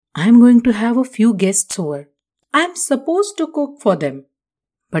I'm going to have a few guests over. I'm supposed to cook for them.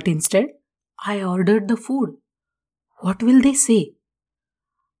 But instead, I ordered the food. What will they say?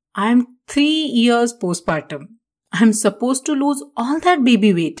 I'm 3 years postpartum. I'm supposed to lose all that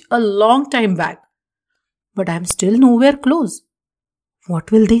baby weight a long time back. But I'm still nowhere close.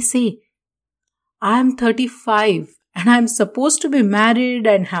 What will they say? I'm 35 and I'm supposed to be married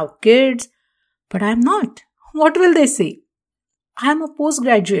and have kids, but I'm not. What will they say? I'm a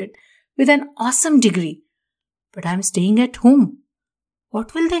postgraduate with an awesome degree, but I'm staying at home.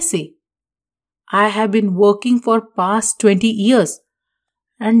 What will they say? I have been working for past 20 years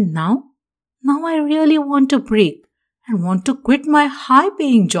and now I really want to break and want to quit my high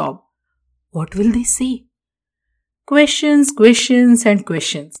paying job. What will they say? Questions, questions and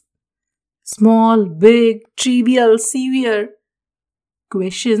questions. Small, big, trivial, severe.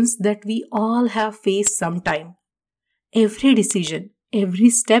 Questions that we all have faced sometime. Every decision, every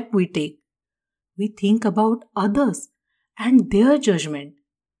step we take, we think about others and their judgment.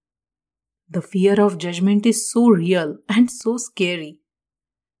 The fear of judgment is so real and so scary.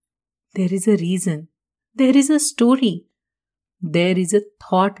 There is a reason. There is a story. There is a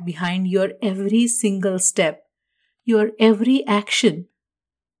thought behind your every single step, your every action,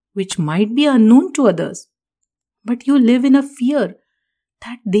 which might be unknown to others. But you live in a fear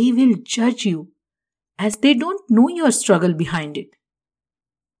that they will judge you as they don't know your struggle behind it.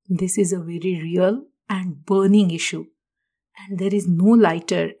 This is a very real and burning issue, and there is no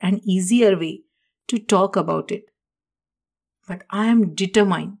lighter and easier way to talk about it. But I am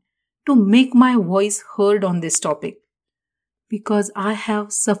determined to make my voice heard on this topic because I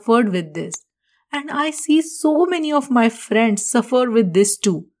have suffered with this and I see so many of my friends suffer with this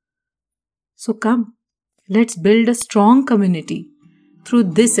too. So come, let's build a strong community through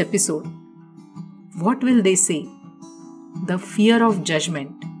this episode. What will they say? The fear of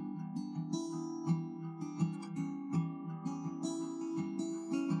judgment.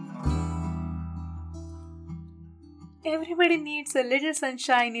 Everybody needs a little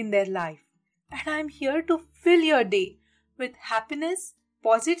sunshine in their life, and I'm here to fill your day with happiness,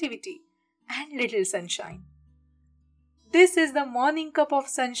 positivity, and little sunshine. This is the Morning Cup of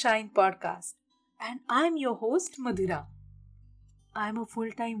Sunshine podcast, and I'm your host Madhura. I'm a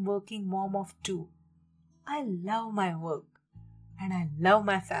full-time working mom of two. I love my work and I love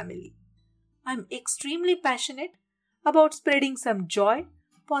my family. I'm extremely passionate about spreading some joy,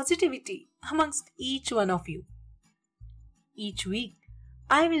 positivity amongst each one of you. Each week,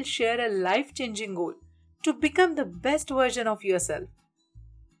 I will share a life-changing goal to become the best version of yourself.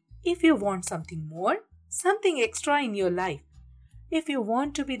 If you want something more, something extra in your life, if you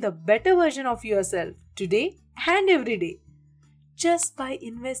want to be the better version of yourself today and every day, just by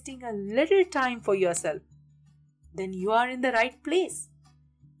investing a little time for yourself, then you are in the right place.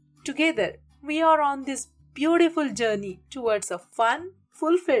 Together, we are on this beautiful journey towards a fun,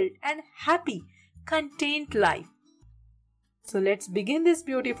 fulfilled, and happy, content life. So let's begin this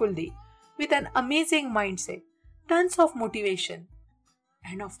beautiful day with an amazing mindset, tons of motivation,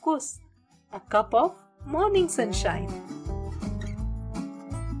 and of course, a cup of morning sunshine.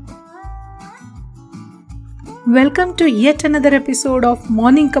 Welcome to yet another episode of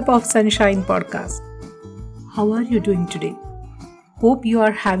Morning Cup of Sunshine podcast. How are you doing today? Hope you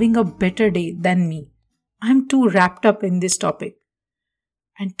are having a better day than me. I'm too wrapped up in this topic.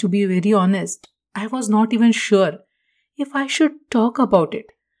 And to be very honest, I was not even sure if I should talk about it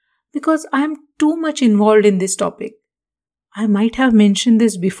because I am too much involved in this topic. I might have mentioned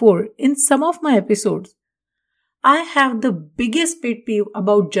this before in some of my episodes. I have the biggest pet peeve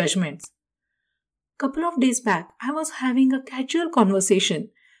about judgments. Couple of days back, I was having a casual conversation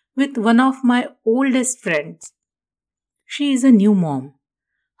with one of my oldest friends. She is a new mom.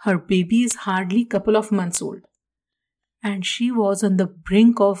 Her baby is hardly couple of months old. And she was on the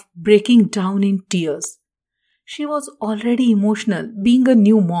brink of breaking down in tears. She was already emotional being a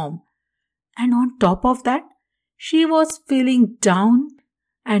new mom. And on top of that, she was feeling down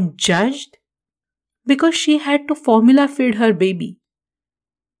and judged because she had to formula feed her baby.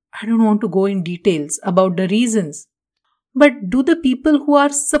 I don't want to go in details about the reasons. But do the people who are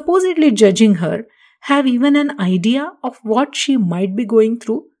supposedly judging her have even an idea of what she might be going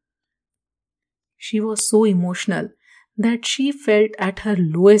through? She was so emotional that she felt at her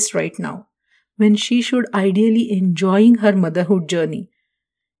lowest right now when she should ideally enjoying her motherhood journey.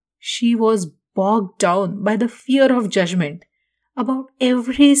 She was bogged down by the fear of judgment about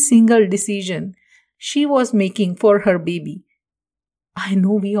every single decision she was making for her baby. I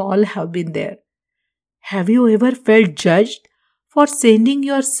know we all have been there. Have you ever felt judged for sending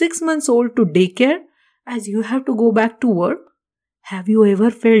your 6 months old to daycare as you have to go back to work? Have you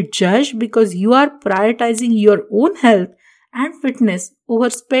ever felt judged because you are prioritizing your own health and fitness over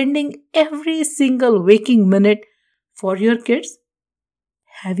spending every single waking minute for your kids?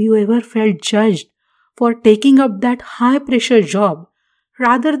 Have you ever felt judged for taking up that high pressure job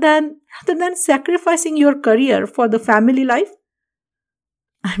rather than sacrificing your career for the family life?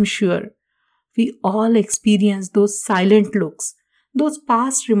 I'm sure we all experience those silent looks, those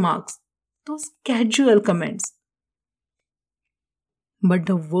past remarks, those casual comments. But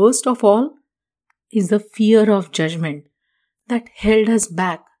the worst of all is the fear of judgment that held us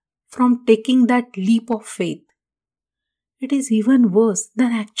back from taking that leap of faith. It is even worse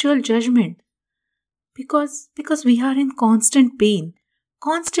than actual judgment because we are in constant pain,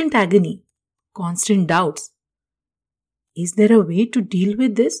 constant agony, constant doubts. Is there a way to deal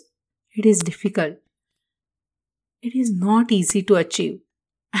with this? It is difficult. It is not easy to achieve.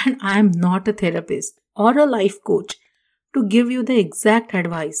 And I am not a therapist or a life coach to give you the exact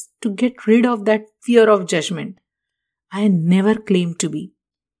advice to get rid of that fear of judgment. I never claim to be.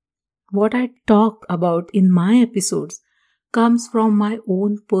 What I talk about in my episodes comes from my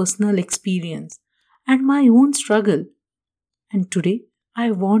own personal experience and my own struggle. And today,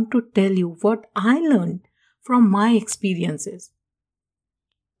 I want to tell you what I learned from my experiences.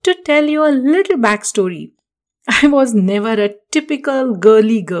 To tell you a little backstory, I was never a typical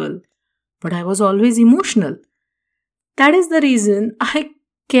girly girl, but I was always emotional. That is the reason I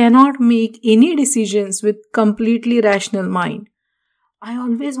cannot make any decisions with completely rational mind. I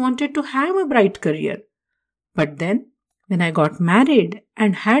always wanted to have a bright career. But then, when I got married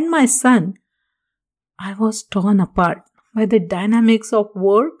and had my son, I was torn apart by the dynamics of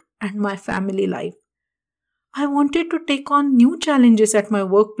work and my family life. I wanted to take on new challenges at my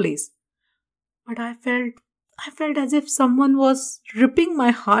workplace, but I felt as if someone was ripping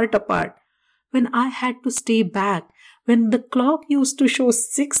my heart apart when I had to stay back when the clock used to show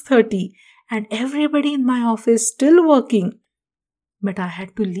 6:30 and everybody in my office still working. But I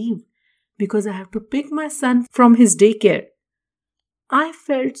had to leave because I have to pick my son from his daycare. I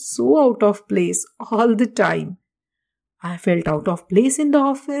felt so out of place all the time. I felt out of place in the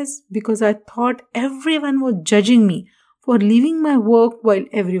office because I thought everyone was judging me for leaving my work while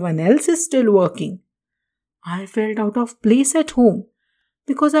everyone else is still working. I felt out of place at home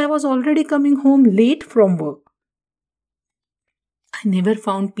because I was already coming home late from work. I never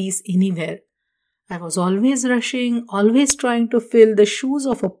found peace anywhere. I was always rushing, always trying to fill the shoes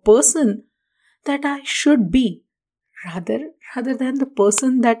of a person that I should be, rather than the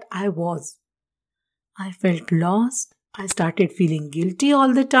person that I was. I felt lost. I started feeling guilty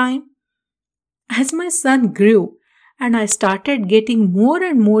all the time. As my son grew and I started getting more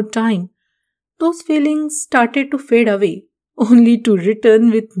and more time, those feelings started to fade away, only to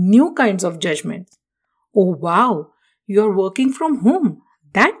return with new kinds of judgments. Oh wow, you're working from home.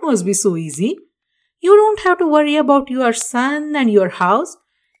 That must be so easy. You don't have to worry about your son and your house.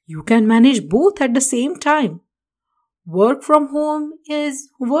 You can manage both at the same time. Work from home is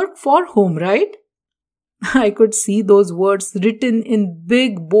work for home, right? I could see those words written in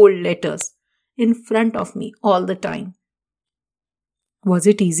big bold letters in front of me all the time. Was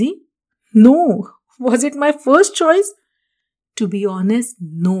it easy? No. Was it my first choice? To be honest,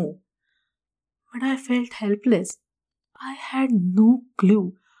 no. But I felt helpless. I had no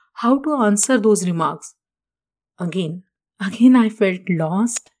clue how to answer those remarks. Again I felt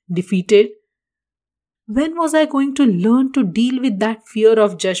lost, defeated. When was I going to learn to deal with that fear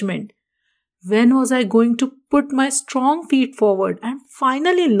of judgment? When was I going to put my strong feet forward and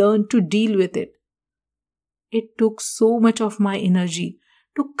finally learn to deal with it? It took so much of my energy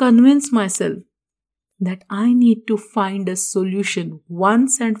to convince myself that I need to find a solution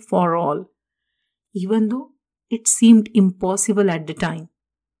once and for all, even though it seemed impossible at the time.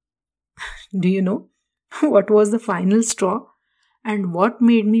 Do you know what was the final straw and what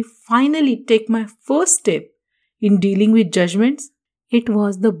made me finally take my first step in dealing with judgments? It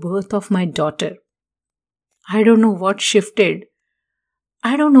was the birth of my daughter. I don't know what shifted.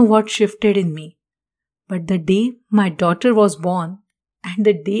 I don't know what shifted in me. But the day my daughter was born and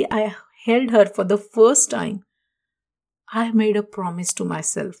the day I held her for the first time, I made a promise to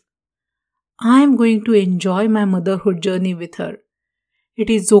myself. I am going to enjoy my motherhood journey with her. It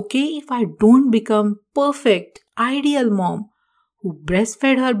is okay if I don't become perfect, ideal mom who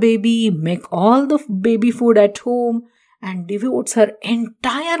breastfed her baby, make all the baby food at home, and devotes her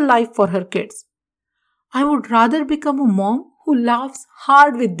entire life for her kids. I would rather become a mom who laughs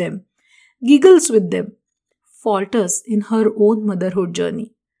hard with them, giggles with them, falters in her own motherhood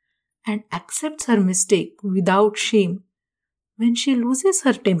journey, and accepts her mistake without shame when she loses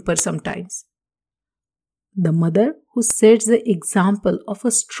her temper sometimes. the mother who sets the example of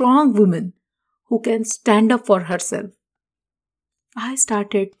a strong woman who can stand up for herself. I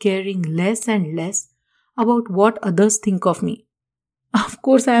started caring less and less about what others think of me. Of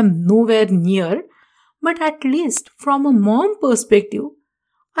course, I am nowhere near, but at least from a mom perspective,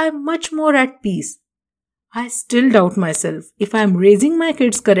 I am much more at peace. I still doubt myself if I am raising my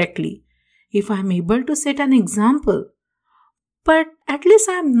kids correctly, if I am able to set an example. But at least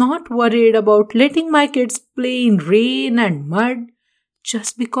I am not worried about letting my kids play in rain and mud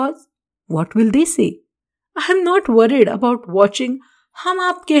just because what will they say? I am not worried about watching Hum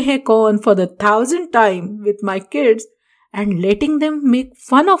Aapke Hai Kaun for the 1,000th time with my kids and letting them make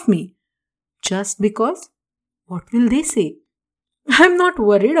fun of me just because what will they say? I am not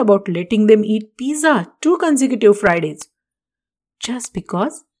worried about letting them eat pizza 2 consecutive Fridays just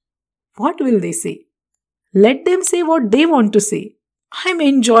because what will they say? Let them say what they want to say. I'm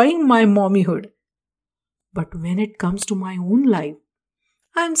enjoying my mommyhood. But when it comes to my own life,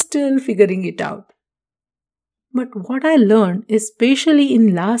 I'm still figuring it out. But what I learned, especially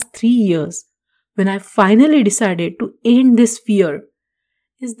in last 3 years, when I finally decided to end this fear,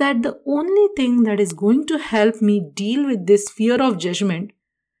 is that the only thing that is going to help me deal with this fear of judgment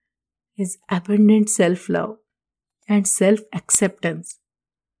is abundant self-love and self-acceptance.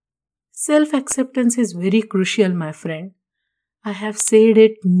 Self-acceptance is very crucial, my friend. I have said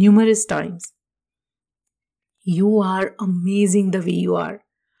it numerous times. You are amazing the way you are.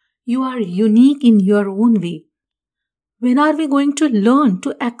 You are unique in your own way. When are we going to learn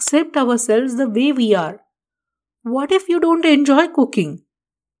to accept ourselves the way we are? What if you don't enjoy cooking?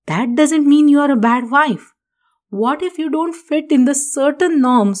 That doesn't mean you are a bad wife. What if you don't fit in the certain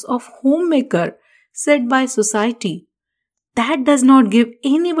norms of homemaker set by society? That does not give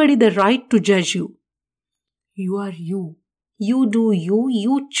anybody the right to judge you. You are you. You do you.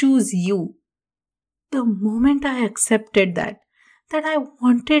 You choose you. The moment I accepted that I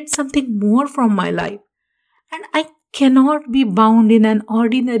wanted something more from my life, and I cannot be bound in an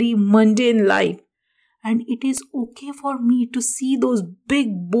ordinary, mundane life, and it is okay for me to see those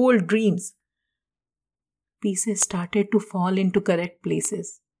big, bold dreams. Pieces started to fall into correct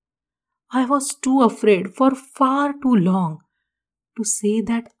places. I was too afraid for far too long to say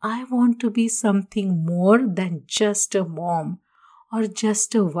that I want to be something more than just a mom or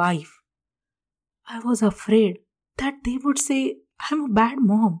just a wife. I was afraid that they would say I'm a bad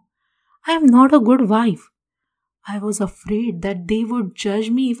mom. I am not a good wife. I was afraid that they would judge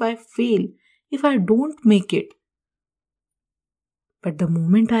me if I fail, if I don't make it. But the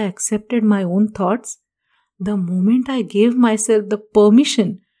moment I accepted my own thoughts, the moment I gave myself the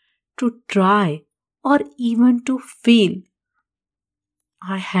permission to try or even to fail,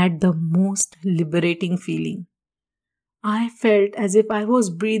 I had the most liberating feeling. I felt as if I was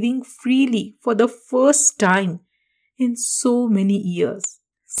breathing freely for the first time in so many years.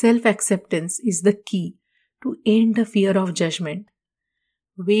 Self-acceptance is the key to end the fear of judgment.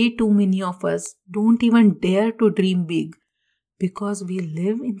 Way too many of us don't even dare to dream big because we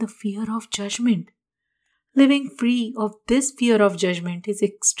live in the fear of judgment. Living free of this fear of judgment is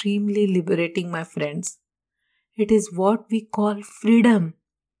extremely liberating, my friends. It is what we call freedom.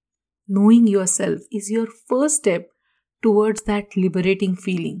 Knowing yourself is your first step towards that liberating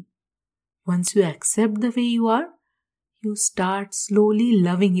feeling. Once you accept the way you are, you start slowly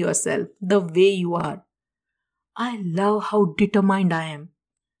loving yourself the way you are. I love how determined I am.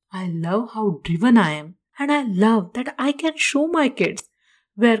 I love how driven I am. And I love that I can show my kids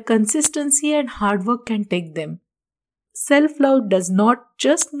where consistency and hard work can take them. Self-love does not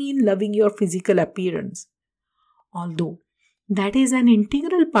just mean loving your physical appearance, although that is an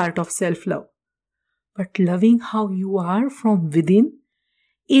integral part of self-love. But loving how you are from within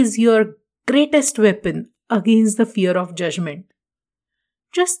is your greatest weapon against the fear of judgment.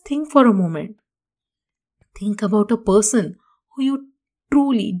 Just think for a moment. Think about a person who you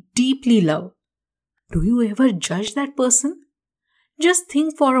truly, deeply love. Do you ever judge that person? Just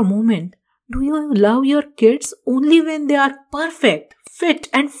think for a moment. Do you love your kids only when they are perfect, fit,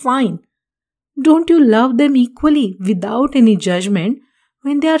 and fine? Don't you love them equally without any judgment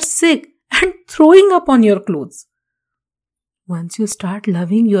when they are sick and throwing up on your clothes? Once you start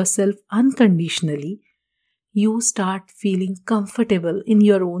loving yourself unconditionally, you start feeling comfortable in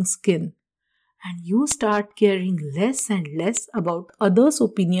your own skin and you start caring less and less about others'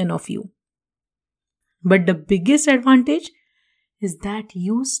 opinion of you. But the biggest advantage is that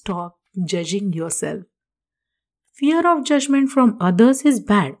you stop judging yourself. Fear of judgment from others is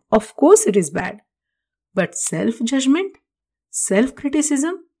bad. Of course it is bad. But self-judgment,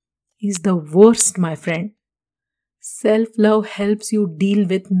 self-criticism is the worst, my friend. Self-love helps you deal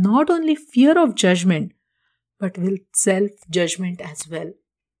with not only fear of judgment, but with self-judgment as well.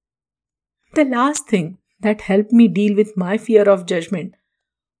 The last thing that helped me deal with my fear of judgment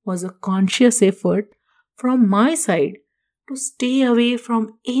was a conscious effort from my side to stay away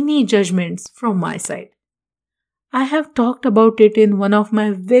from any judgments from my side. I have talked about it in one of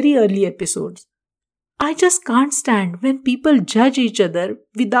my very early episodes. I just can't stand when people judge each other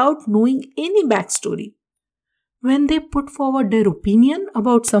without knowing any backstory. When they put forward their opinion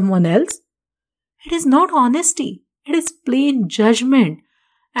about someone else, it is not honesty, it is plain judgment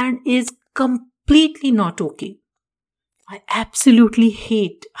and is completely not okay. I absolutely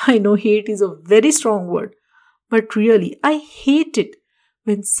hate, I know hate is a very strong word, but really I hate it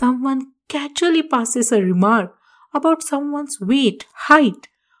when someone casually passes a remark about someone's weight, height,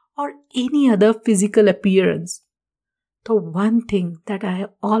 or any other physical appearance. The one thing that I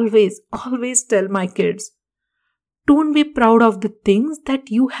always tell my kids, don't be proud of the things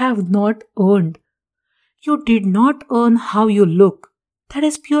that you have not earned. You did not earn how you look. That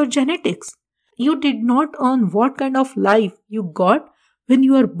is pure genetics. You did not earn what kind of life you got when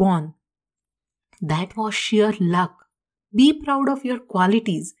you were born. That was sheer luck. Be proud of your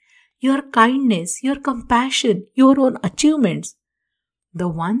qualities, your kindness, your compassion, your own achievements, the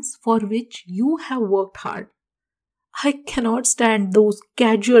ones for which you have worked hard. I cannot stand those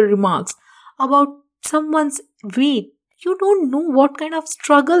casual remarks about someone's weight. You don't know what kind of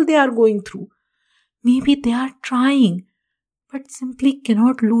struggle they are going through. Maybe they are trying, but simply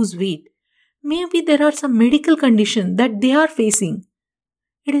cannot lose weight. Maybe there are some medical condition that they are facing.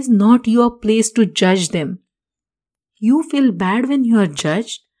 It is not your place to judge them. You feel bad when you are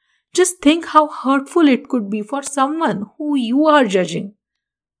judged. Just think how hurtful it could be for someone who you are judging.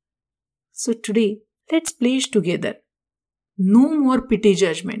 So today, let's pledge together. No more petty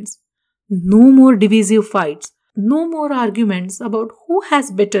judgments. No more divisive fights. No more arguments about who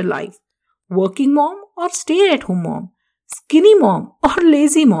has better life. Working mom or stay-at-home mom. Skinny mom or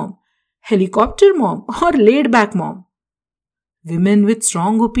lazy mom. Helicopter mom or laid-back mom. Women with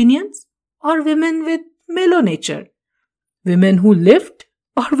strong opinions or women with mellow nature. Women who lift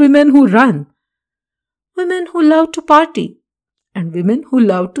or women who run. Women who love to party and women who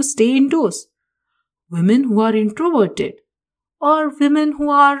love to stay indoors. Women who are introverted or women who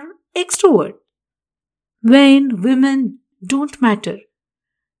are extrovert. When women don't matter.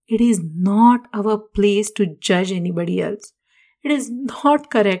 It is not our place to judge anybody else. It is not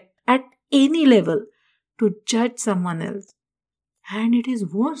correct at any level to judge someone else. And it is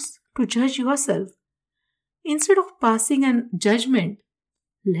worse to judge yourself. Instead of passing a judgment,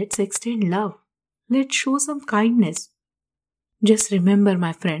 let's extend love. Let's show some kindness. Just remember,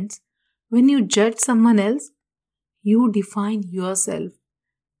 my friends, when you judge someone else, you define yourself.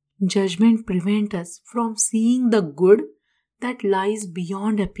 Judgment prevents us from seeing the good that lies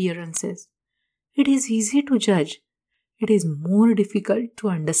beyond appearances. It is easy to judge. It is more difficult to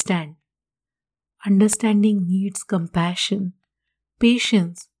understand. Understanding needs compassion,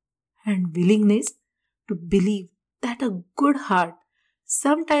 patience, and willingness to believe that a good heart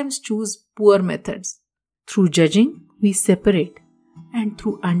sometimes chooses poor methods. Through judging, we separate, and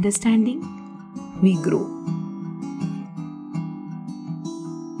through understanding, we grow.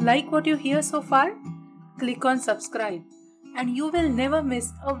 Like what you hear so far? Click on subscribe and you will never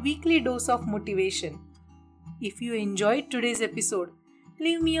miss a weekly dose of motivation. If you enjoyed today's episode,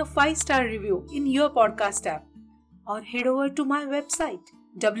 leave me a 5-star review in your podcast app or head over to my website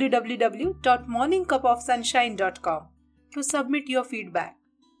www.morningcupofsunshine.com to submit your feedback.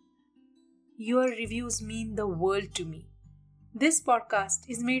 Your reviews mean the world to me. This podcast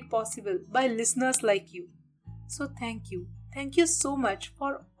is made possible by listeners like you. So thank you. Thank you so much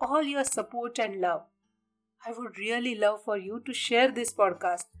for all your support and love. I would really love for you to share this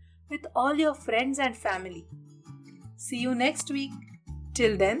podcast with all your friends and family. See you next week.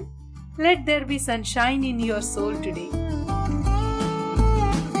 Till then, let there be sunshine in your soul today.